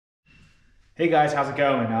Hey guys, how's it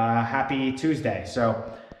going? Happy Tuesday.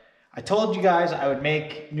 So I told you guys I would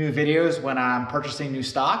make new videos when I'm purchasing new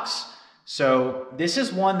stocks. So this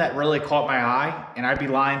is one that really caught my eye, and I'd be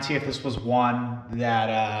lying to you if this was one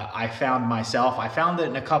that I found myself. I found it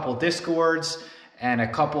in a couple Discords and a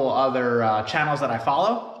couple other channels that I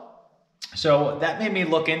follow. So that made me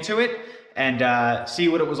look into it and see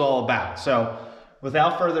what it was all about. So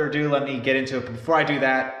without further ado, let me get into it. But before I do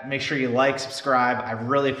that, make sure you like, subscribe. I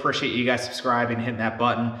really appreciate you guys subscribing and hitting that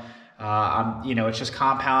button. It's just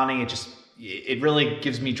compounding. It really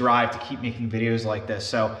gives me drive to keep making videos like this.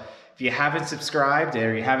 So if you haven't subscribed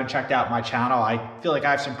or you haven't checked out my channel, I feel like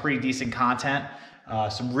I have some pretty decent content,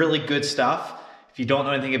 some really good stuff. If you don't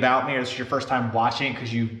know anything about me or this is your first time watching it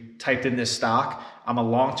because you typed in this stock, I'm a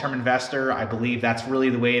long-term investor. I believe that's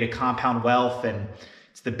really the way to compound wealth, and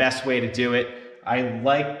it's the best way to do it. I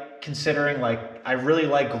really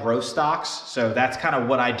like growth stocks. So that's kind of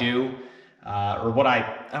what I do, I don't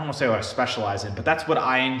want to say what I specialize in, but that's what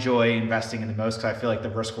I enjoy investing in the most because I feel like the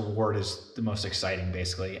risk reward is the most exciting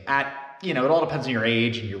basically. It all depends on your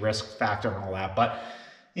age and your risk factor and all that. But,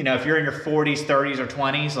 if you're in your 40s, 30s, or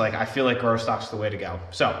 20s, I feel like growth stocks are the way to go.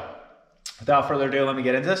 So without further ado, let me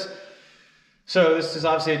get into this. So this is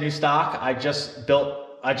obviously a new stock. I just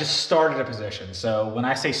started a position. So when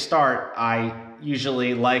I say start, I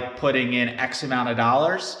usually like putting in X amount of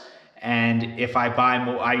dollars. And if I buy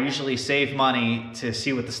more, I usually save money to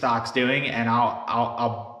see what the stock's doing. And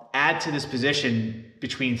I'll add to this position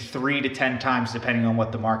between 3 to 10 times, depending on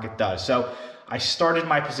what the market does. So I started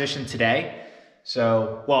my position today.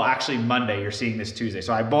 So, well, actually Monday, you're seeing this Tuesday.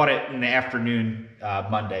 So I bought it in the afternoon,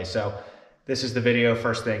 Monday. So this is the video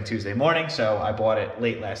first thing Tuesday morning. So I bought it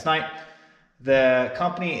late last night. The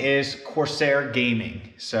company is Corsair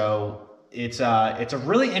Gaming. So it's a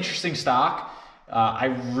really interesting stock. I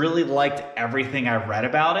really liked everything I read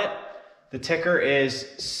about it. The ticker is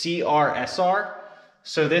CRSR.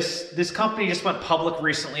 So this company just went public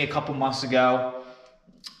recently, a couple months ago.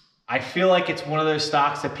 I feel like it's one of those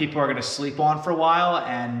stocks that people are going to sleep on for a while,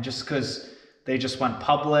 and just because they just went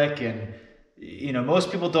public, and most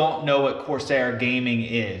people don't know what Corsair Gaming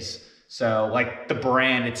is. So like the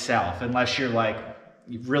brand itself, unless you're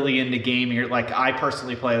really into gaming, or I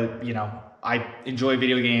personally play, I enjoy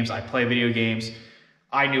video games. I play video games.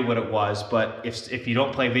 I knew what it was, but if you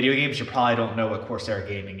don't play video games, you probably don't know what Corsair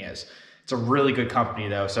Gaming is. It's a really good company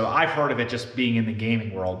though. So I've heard of it just being in the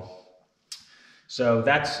gaming world. So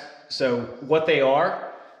what they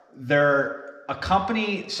are, they're a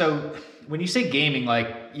company. So when you say gaming,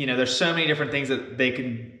 there's so many different things that they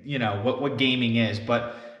can, what gaming is,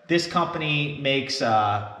 but this company makes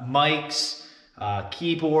mics,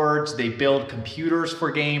 keyboards. They build computers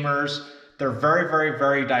for gamers. They're very, very,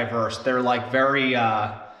 very diverse. They're very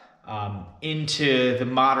into the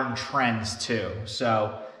modern trends too.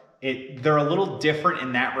 So they're a little different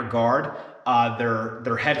in that regard.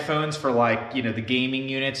 Their headphones for the gaming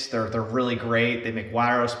units, they're really great. They make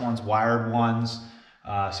wireless ones, wired ones.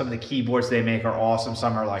 Some of the keyboards they make are awesome.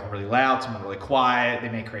 Some are really loud, some are really quiet. They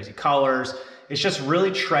make crazy colors. It's just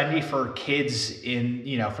really trendy for kids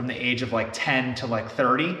from the age of 10 to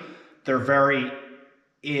 30. They're very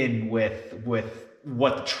in with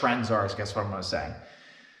what the trends are, I guess what I'm going to say.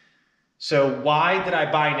 So why did I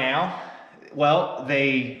buy now? Well,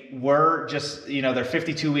 they were just, their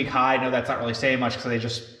 52-week high. I know that's not really saying much because they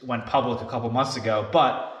just went public a couple months ago,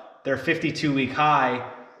 but their 52-week high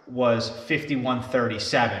was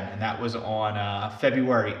 51.37, and that was on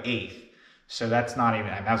February 8th. So that's not even,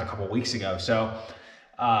 that was a couple weeks ago. So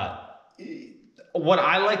what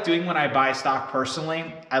I like doing when I buy stock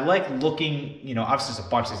personally, I like looking, obviously there's a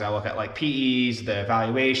bunch of things I look at, like PEs, the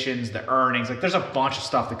valuations, the earnings. There's a bunch of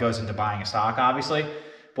stuff that goes into buying a stock, obviously.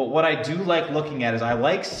 But what I do like looking at is I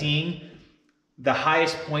like seeing the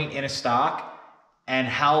highest point in a stock and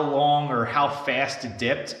how long or how fast it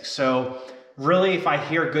dipped. So really, if I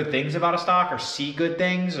hear good things about a stock or see good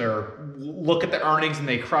things or look at the earnings and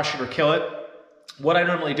they crush it or kill it, what I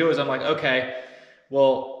normally do is I'm like, okay,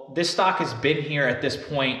 well, this stock has been here at this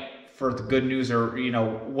point for the good news or,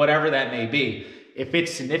 whatever that may be. If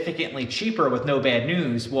it's significantly cheaper with no bad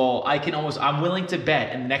news, well, I'm willing to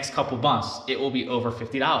bet in the next couple months, it will be over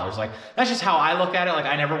 $50. That's just how I look at it.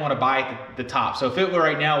 I never want to buy at the top. So if it were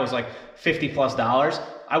right now was $50+,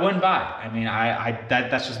 I wouldn't buy it. I mean,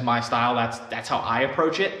 that's just my style. That's how I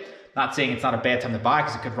approach it. Not saying it's not a bad time to buy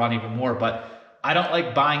because it could run even more, but I don't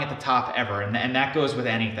like buying at the top ever. And that goes with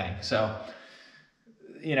anything. So,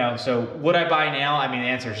 so would I buy now? I mean, the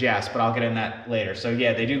answer is yes, but I'll get in that later. So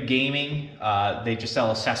yeah, they do gaming. They just sell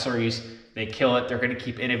accessories. They kill it. They're going to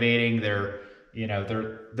keep innovating. They're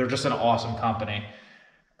just an awesome company.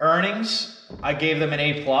 Earnings I gave them an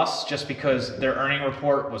A+, just because their earning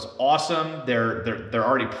report was awesome. They're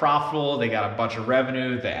already profitable. They got a bunch of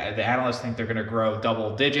revenue. The analysts think they're going to grow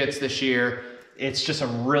double digits this year. It's just a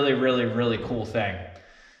really, really, really cool thing.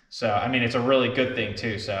 So, I mean, it's a really good thing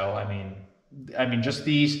too. So, I mean, just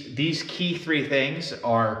these key three things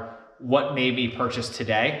are what made me purchase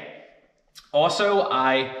today. Also,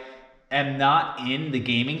 I am not in the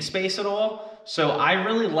gaming space at all. So I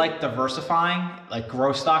really like diversifying, like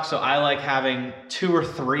growth stocks. So I like having 2 or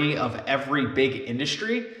 3 of every big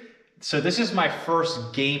industry. So this is my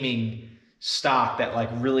first gaming stock that like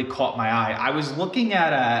really caught my eye. I was looking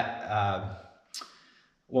at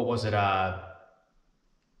what was it?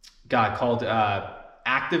 Called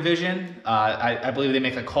Activision. I believe they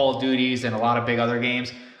make like Call of Duties and a lot of big other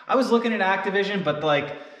games. I was looking at Activision, but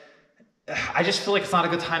like, I just feel like it's not a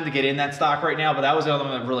good time to get in that stock right now, but that was the other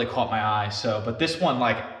one that really caught my eye. So, but this one,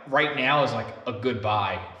 like right now, is like a good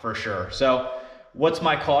buy for sure. So what's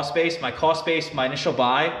my cost base? My cost base, my initial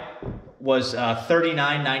buy was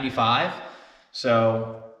 $39.95.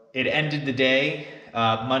 So it ended the day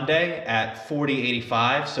Monday at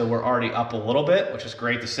 $40.85. So we're already up a little bit, which is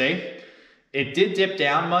great to see. It did dip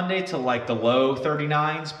down Monday to like the low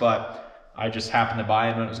 39s, but I just happened to buy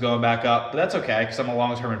it when it was going back up, but that's okay because I'm a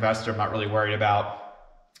long-term investor. I'm not really worried about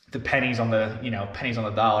the pennies on the, pennies on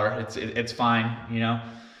the dollar. It's fine,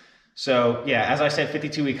 So yeah, as I said,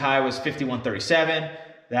 52-week high was 51.37.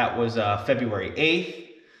 That was February 8th.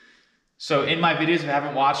 So in my videos, if you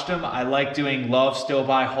haven't watched them, I like doing love, still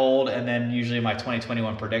buy, hold, and then usually my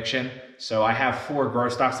 2021 prediction. So I have 4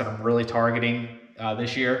 growth stocks that I'm really targeting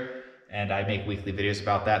this year. And I make weekly videos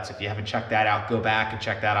about that. So if you haven't checked that out, go back and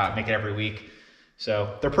check that out. I make it every week.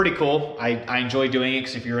 So they're pretty cool. I enjoy doing it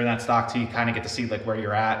because if you're in that stock too, you kind of get to see like where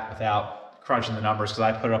you're at without crunching the numbers because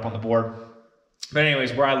I put it up on the board. But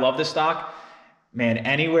anyways, where I love this stock, man,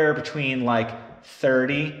 anywhere between like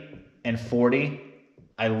 30 and 40,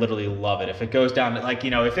 I literally love it. If it goes down to like,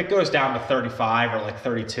 if it goes down to 35 or like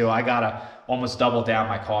 32, I gotta almost double down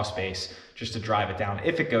my cost base just to drive it down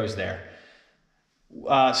if it goes there.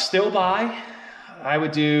 Still buy, I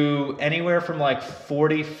would do anywhere from like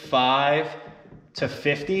 45 to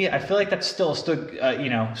 50. I feel like that's still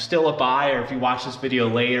a buy, or if you watch this video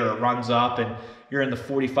later, it runs up and you're in the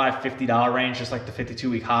 $45, $50 range, just like the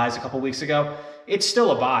 52-week highs a couple weeks ago, it's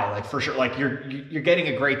still a buy, like for sure. Like you're getting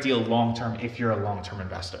a great deal long-term if you're a long-term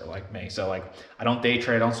investor like me. So like I don't day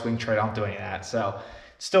trade, I don't swing trade, I don't do any of that. So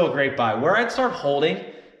it's still a great buy. Where I'd start holding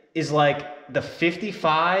is like the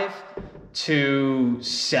 55 to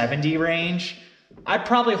 70 range. I'd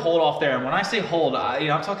probably hold off there. And when I say hold,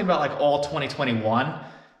 I'm talking about like all 2021,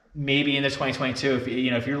 maybe into 2022.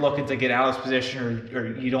 If you're looking to get out of this position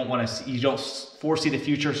or you don't foresee the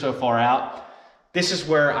future so far out, this is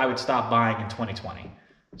where I would stop buying in 2020.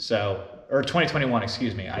 Or 2021,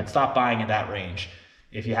 excuse me. I'd stop buying in that range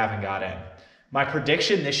if you haven't got in. My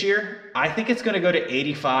prediction this year, I think it's going to go to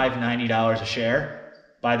 $85, $90 a share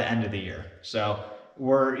by the end of the year. So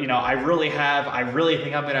I really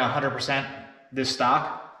think I'm going to 100% this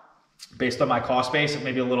stock based on my cost base,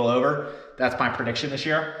 maybe a little over. That's my prediction this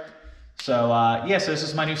year. So so this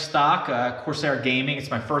is my new stock, Corsair Gaming. It's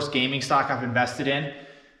my first gaming stock I've invested in.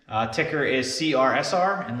 Ticker is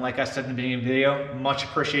CRSR. And like I said in the beginning of the video, much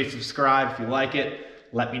appreciated. Subscribe if you like it.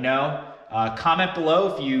 Let me know. Comment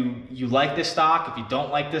below if you like this stock, if you don't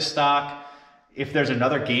like this stock. If there's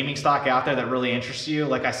another gaming stock out there that really interests you,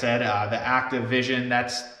 like I said, the Activision,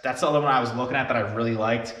 that's the other one I was looking at that I really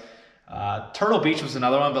liked. Turtle Beach was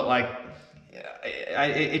another one, but like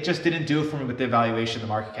it just didn't do it for me with the valuation, the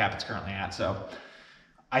market cap it's currently at. So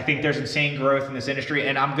I think there's insane growth in this industry,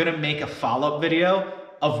 and I'm gonna make a follow-up video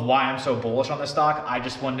of why I'm so bullish on this stock. I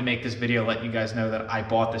just wanted to make this video, let you guys know that I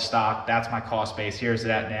bought this stock. That's my cost base. Here's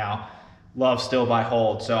it at now. Love, still buy,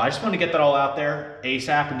 hold. So I just want to get that all out there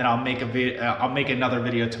ASAP, and then I'll make another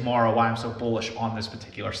video tomorrow why I'm so bullish on this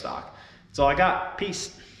particular stock. That's all I got.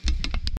 Peace.